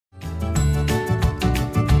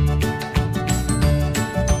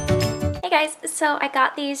guys, so I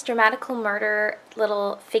got these Dramatical Murder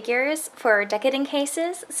little figures for Decoden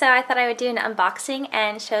cases, so I thought I would do an unboxing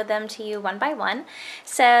and show them to you one by one.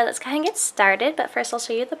 So let's go ahead and get started, but first I'll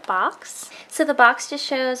show you the box. So the box just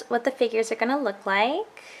shows what the figures are going to look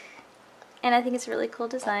like, and I think it's a really cool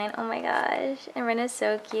design. Oh my gosh, and Ren is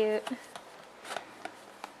so cute.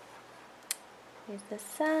 Here's the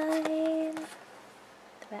side.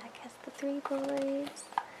 The back has the three boys.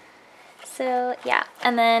 So yeah,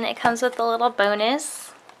 and then it comes with a little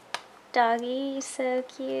bonus doggy, so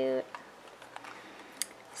cute.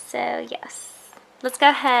 So yes, let's go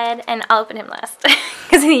ahead and I'll open him last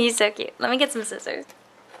because he's so cute. Let me get some scissors.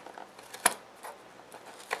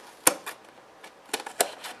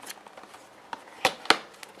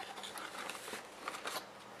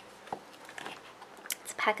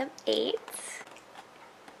 It's a pack of 8.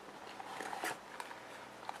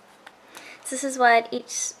 This is what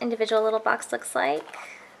each individual little box looks like.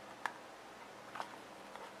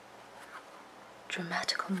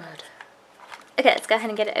 Dramatical murder. Okay, let's go ahead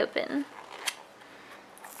and get it open.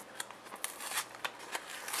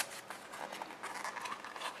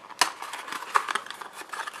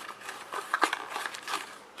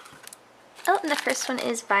 Oh, and the first one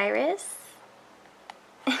is Virus.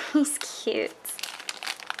 He's cute.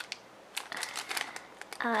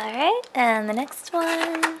 Alright, and the next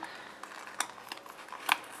one.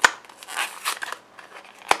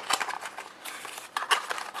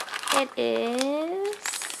 It is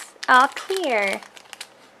all clear.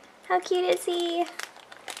 How cute is he?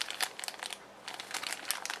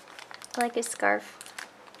 I like his scarf.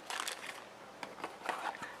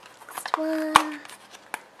 Next one.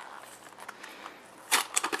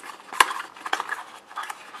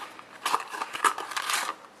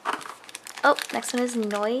 Oh, next one is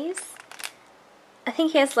Noise. I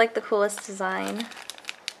think he has like the coolest design.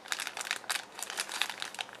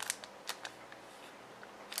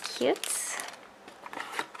 Cute.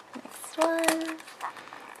 Next one.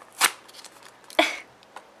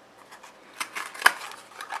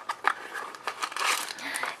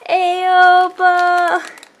 Aoba!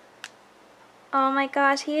 Oh my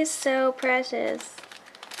gosh, he is so precious.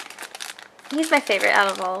 He's my favorite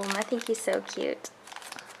out of all of them. I think he's so cute.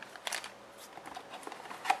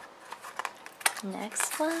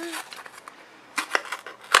 Next one.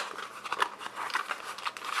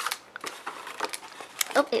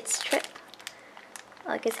 Oh, it's Trip. I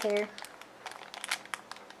like his hair.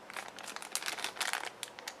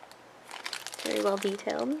 Very well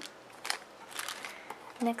detailed.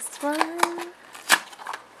 Next one.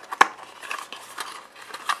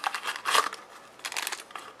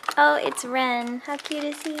 Oh, it's Ren. How cute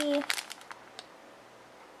is he?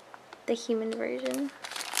 The human version.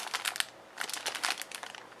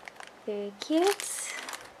 Very cute.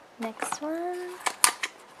 Next one.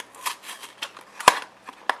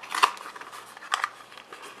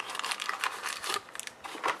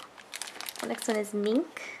 The next one is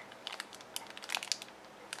Mink.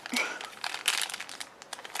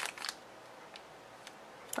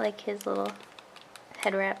 I like his little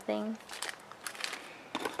head wrap thing.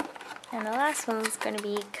 And the last one is going to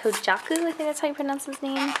be Kojaku. I think that's how you pronounce his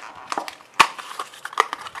name.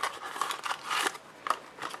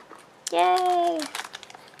 Yay!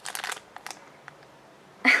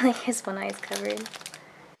 I like his one eye's covered.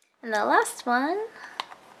 And the last one.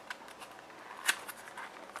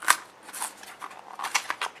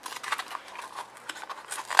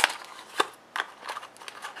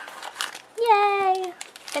 Yay!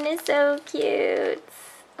 And it's so cute.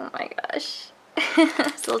 Oh my gosh.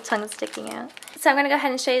 His little tongue is sticking out. So I'm going to go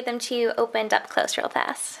ahead and show them to you opened up close real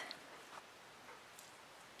fast.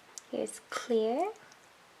 Here's Clear.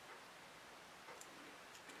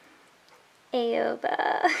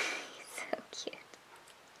 Aoba. He's so cute.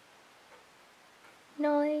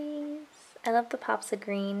 Noise. I love the pops of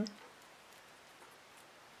green.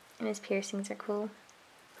 And his piercings are cool.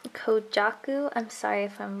 Kojaku. I'm sorry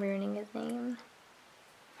if I'm ruining his name.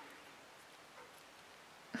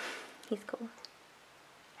 He's cool.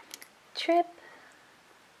 Trip.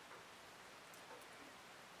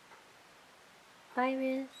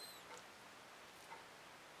 Virus.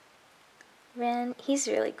 Ren. He's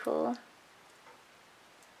really cool.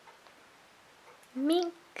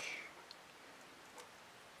 Mink.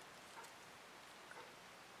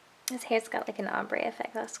 His hair's got like an ombre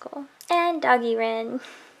effect, that's cool. And Doggy Ren.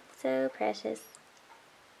 So precious.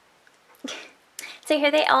 So here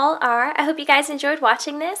they all are. I hope you guys enjoyed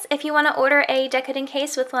watching this. If you want to order a Decoden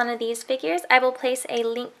case with one of these figures, I will place a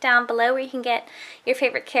link down below where you can get your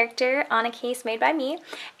favorite character on a case made by me.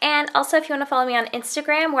 And also if you want to follow me on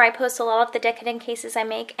Instagram, where I post a lot of the Decoden cases I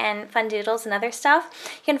make and fun doodles and other stuff,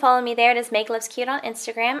 you can follow me there. It is MegLovesCute on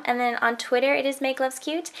Instagram. And then on Twitter, it is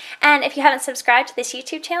MegLovesCute. And if you haven't subscribed to this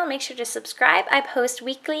YouTube channel, make sure to subscribe. I post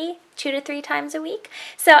weekly, 2 to 3 times a week.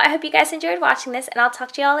 So I hope you guys enjoyed watching this, and I'll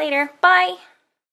talk to y'all later. Bye!